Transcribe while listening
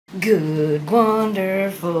Good,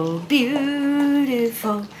 wonderful,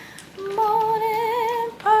 beautiful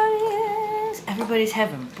morning parties. Everybody's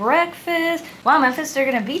having breakfast. Wow, Memphis, they're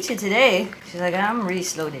gonna beat you today. She's like, I'm really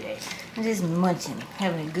slow today. I'm just munching,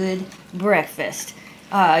 having a good breakfast.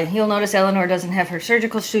 You'll notice Eleanor doesn't have her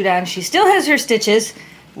surgical suit on. She still has her stitches.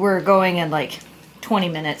 We're going in like 20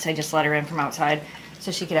 minutes. I just let her in from outside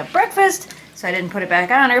so she could have breakfast. So I didn't put it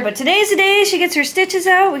back on her. But today's the day she gets her stitches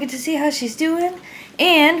out. We get to see how she's doing.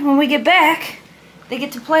 And when we get back, they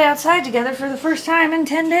get to play outside together for the first time in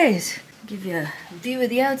 10 days. Give you a view of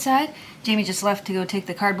the outside. Jamie just left to go take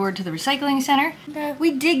the cardboard to the recycling center.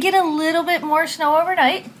 We did get a little bit more snow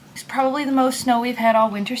overnight. It's probably the most snow we've had all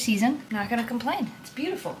winter season. Not gonna complain. It's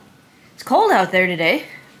beautiful. It's cold out there today,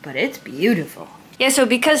 but it's beautiful. Yeah, so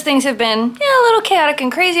because things have been a little chaotic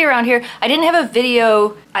and crazy around here, I didn't have a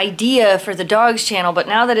video idea for the dogs channel, but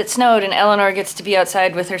now that it snowed and Eleanor gets to be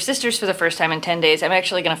outside with her sisters for the first time in 10 days, I'm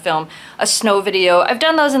actually gonna film a snow video. I've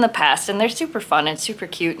done those in the past and they're super fun and super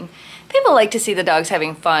cute and people like to see the dogs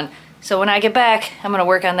having fun. So when I get back, I'm gonna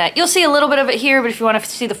work on that. You'll see a little bit of it here, but if you wanna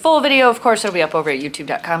see the full video, of course, it'll be up over at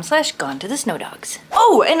youtube.com/GoneToTheSnowDogs.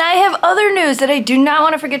 Oh, and I have other news that I do not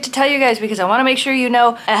wanna forget to tell you guys because I wanna make sure you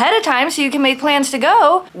know ahead of time so you can make plans to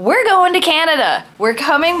go. We're going to Canada. We're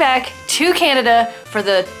coming back to Canada for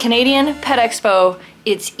the Canadian Pet Expo.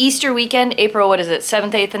 It's Easter weekend, April,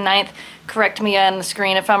 7th, 8th, and 9th. Correct me on the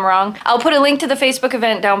screen if I'm wrong. I'll put a link to the Facebook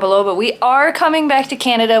event down below, but we are coming back to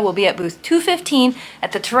Canada. We'll be at booth 215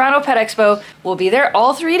 at the Toronto Pet Expo. We'll be there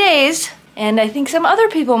all 3 days, and I think some other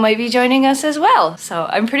people might be joining us as well. So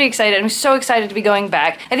I'm pretty excited. I'm so excited to be going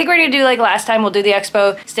back. I think we're gonna do like last time. We'll do the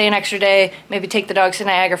expo, stay an extra day, maybe take the dogs to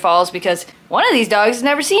Niagara Falls because one of these dogs has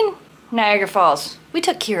never seen Niagara Falls. We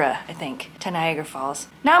took Kira, I think, to Niagara Falls.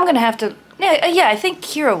 Now I'm gonna have to, yeah, I think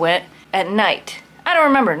Kira went at night. I don't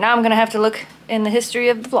remember. Now I'm gonna have to look in the history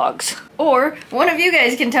of the vlogs. Or one of you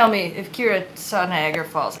guys can tell me if Kira saw Niagara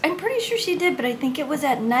Falls. I'm pretty sure she did, but I think it was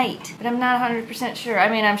at night. But I'm not 100% sure. I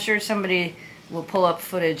mean, I'm sure somebody will pull up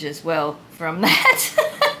footage as well from that.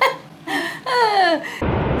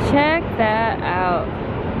 Check that out.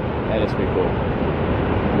 That is pretty cool.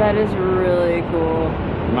 That is really cool.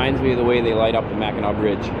 Reminds me of the way they light up the Mackinac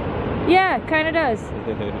Bridge. Yeah, it kind of does.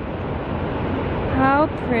 How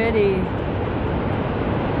pretty.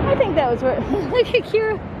 I think that was where, look at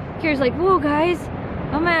Kira. Kira's like, whoa guys,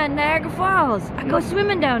 I'm at Niagara Falls. I go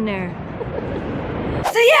swimming down there.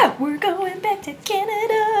 So yeah, we're going back to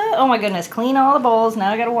Canada. Oh my goodness, clean all the bowls.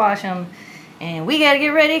 Now I gotta wash them. And we gotta get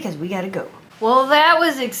ready because we gotta go. Well, that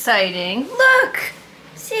was exciting. Look,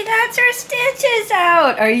 she got her stitches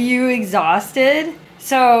out. Are you exhausted?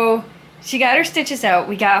 So she got her stitches out.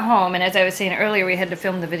 We got home, and as I was saying earlier, we had to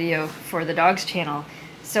film the video for the dogs channel.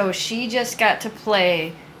 So she just got to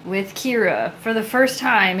play with Kira for the first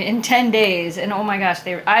time in 10 days. And oh my gosh,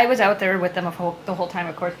 I was out there with them the whole time,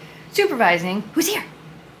 of course, supervising. Who's here?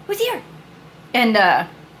 Who's here? And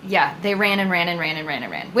yeah, they ran and ran and ran and ran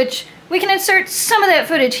and ran, which we can insert some of that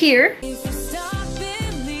footage here.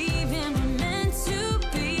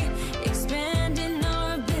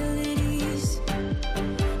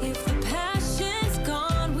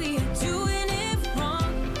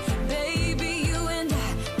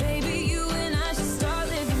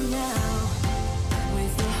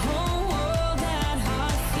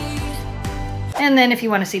 And then if you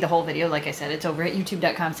want to see the whole video, like I said, it's over at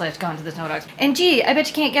youtube.com/GoneToTheSnowDogs. And gee, I bet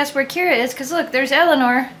you can't guess where Kira is, because look, there's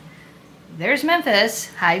Eleanor. There's Memphis.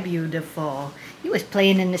 Hi, beautiful. You was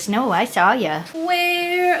playing in the snow, I saw ya.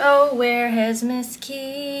 Where, oh, where has Miss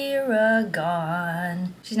Kira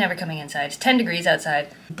gone? She's never coming inside. It's 10 degrees outside.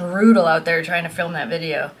 Brutal out there trying to film that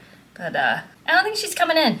video. But I don't think she's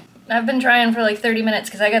coming in. I've been trying for like 30 minutes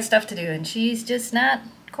because I got stuff to do, and she's just not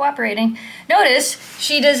cooperating. Notice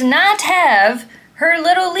she does not have her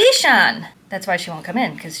little leash on. That's why she won't come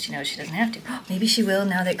in, because she knows she doesn't have to. Maybe she will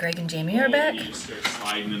now that Greg and Jamie are back.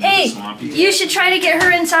 Hey, you should try to get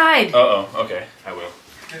her inside. Uh-oh, okay, I will.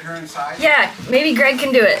 Get her inside? Yeah, maybe Greg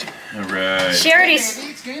can do it. All right. She already,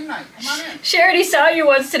 it's game night. Come on in. she already saw you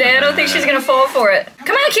once today. I don't think she's gonna fall for it.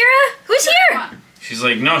 Come on, Kira. Who's here? She's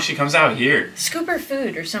like, no, she comes out here. Scoop her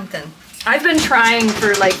food or something. I've been trying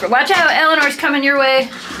for like, watch out, Eleanor's coming your way.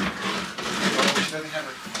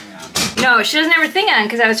 No, she doesn't have her thing on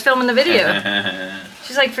because I was filming the video.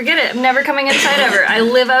 She's like, forget it, I'm never coming inside ever. I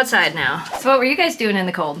live outside now. So what were you guys doing in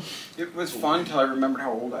the cold? It was fun until I remembered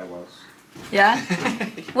how old I was. Yeah?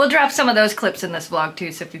 We'll drop some of those clips in this vlog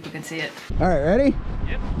too so people can see it. All right, ready?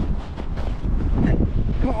 Yep.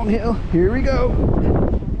 Come on, Hill. Here we go.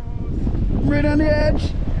 Right on the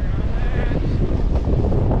edge.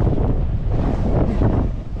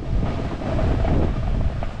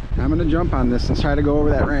 gonna jump on this and try to go over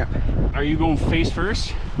that ramp. Are you going face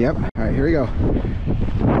first? Yep. All right, here we go.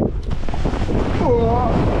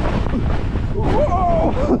 Whoa.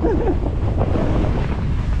 Whoa.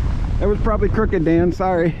 That was probably crooked, Dan.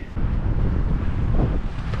 Sorry.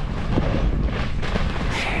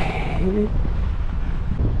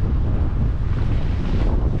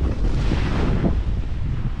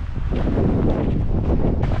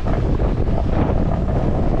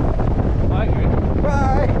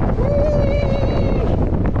 Bye.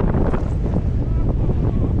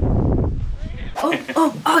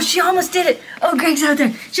 Oh, she almost did it. Oh, Greg's out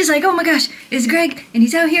there. She's like, oh my gosh, it's Greg, and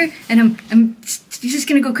he's out here, and he's just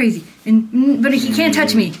gonna go crazy. But he can't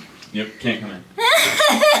touch me. Yep, can't come in.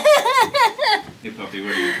 Hey puppy,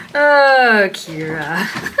 where are you? Oh, Kira.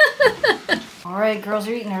 All right, girls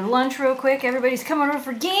are eating their lunch real quick. Everybody's coming over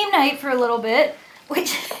for game night for a little bit. Wait,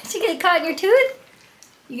 did you get caught in your tooth?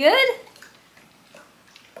 You good?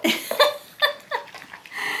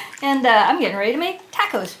 And I'm getting ready to make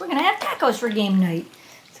tacos. We're gonna have tacos for game night.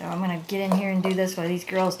 So I'm gonna get in here and do this while these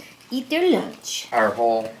girls eat their lunch. Our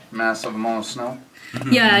whole massive amount of snow.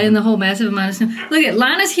 Yeah, in the whole massive amount of snow. Look at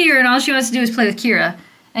Lana's here, and all she wants to do is play with Kira.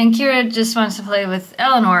 And Kira just wants to play with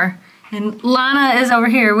Eleanor. And Lana is over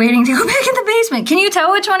here waiting to go back in the basement. Can you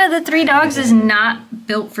tell which one of the 3 dogs is not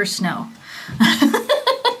built for snow?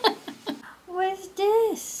 What's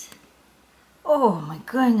this? Oh my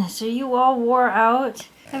goodness, are you all wore out?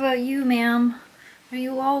 How about you, ma'am? Are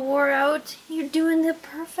you all wore out? You're doing the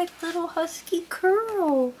perfect little husky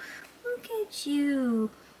curl. Look at you.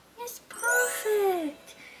 It's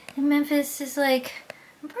perfect. And Memphis is like,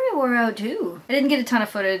 I'm pretty wore out too. I didn't get a ton of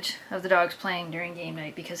footage of the dogs playing during game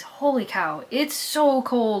night because holy cow, it's so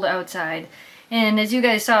cold outside. And as you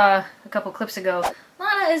guys saw a couple clips ago,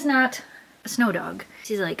 Lana is not a snow dog.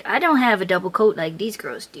 She's like, I don't have a double coat like these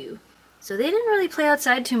girls do. So they didn't really play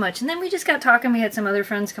outside too much. And then we just got talking. We had some other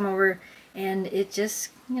friends come over. And it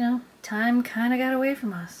just, you know, time kind of got away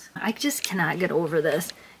from us. I just cannot get over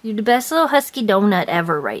this. You're the best little husky donut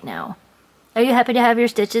ever right now. Are you happy to have your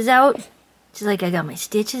stitches out? She's like, I got my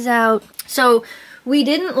stitches out. So we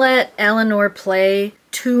didn't let Eleanor play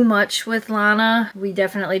too much with Lana. We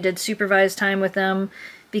definitely did supervised time with them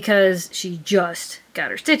because she just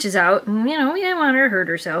got her stitches out. And, you know, we didn't want her to hurt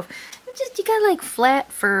herself. Just, you got like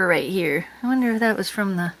flat fur right here. I wonder if that was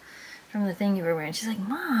from the thing you were wearing. She's like,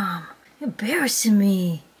 Mom, you're embarrassing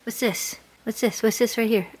me. What's this? What's this? What's this right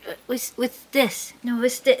here? What's this? No,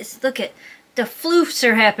 what's this? Look at, the floofs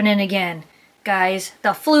are happening again. Guys, the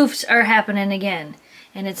floofs are happening again.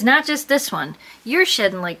 And it's not just this one. You're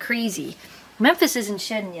shedding like crazy. Memphis isn't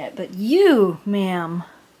shedding yet, but you, ma'am.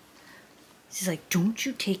 She's like, don't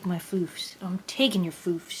you take my floofs. I'm taking your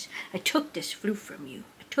floofs. I took this floof from you.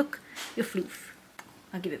 I took your floof.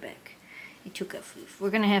 I'll give it back. You took a floof. We're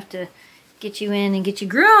gonna have to get you in and get you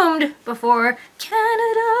groomed before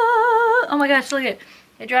Canada. Oh my gosh, look at it.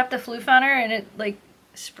 I dropped the floof on her and it like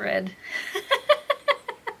spread.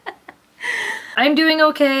 I'm doing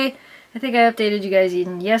okay. I think I updated you guys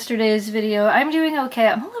in yesterday's video. I'm doing okay.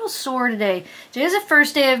 I'm a little sore today. Today's the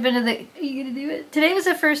first day I've been to the... Are you gonna do it? Today was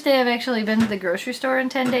the first day I've actually been to the grocery store in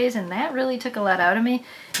 10 days, and that really took a lot out of me.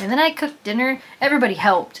 And then I cooked dinner. Everybody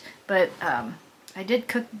helped, but I did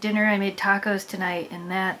cook dinner. I made tacos tonight,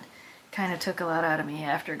 and that kind of took a lot out of me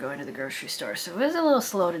after going to the grocery store. So it was a little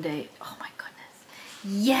slow today. Oh my goodness.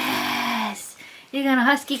 Yes! You're gonna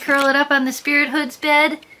husky curl it up on the Spirit Hood's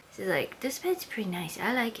bed? She's like, this bed's pretty nice.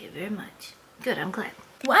 I like it very much. Good, I'm glad.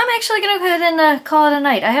 Well, I'm actually going to go ahead and call it a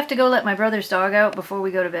night. I have to go let my brother's dog out before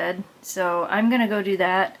we go to bed. So I'm going to go do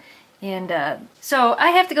that. And so I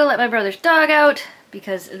have to go let my brother's dog out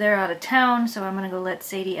because they're out of town. So I'm going to go let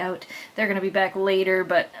Sadie out. They're going to be back later,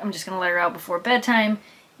 but I'm just going to let her out before bedtime.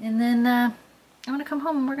 And then I'm going to come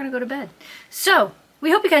home and we're going to go to bed. So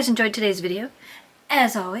we hope you guys enjoyed today's video.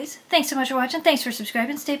 As always, thanks so much for watching. Thanks for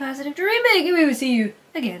subscribing. Stay positive. Dream big. And we will see you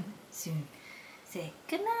again soon. Say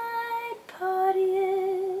goodnight,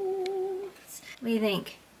 audience. What do you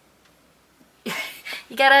think?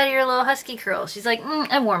 You got out of your little husky curl. She's like,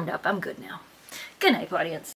 I warmed up. I'm good now. Good night, audience.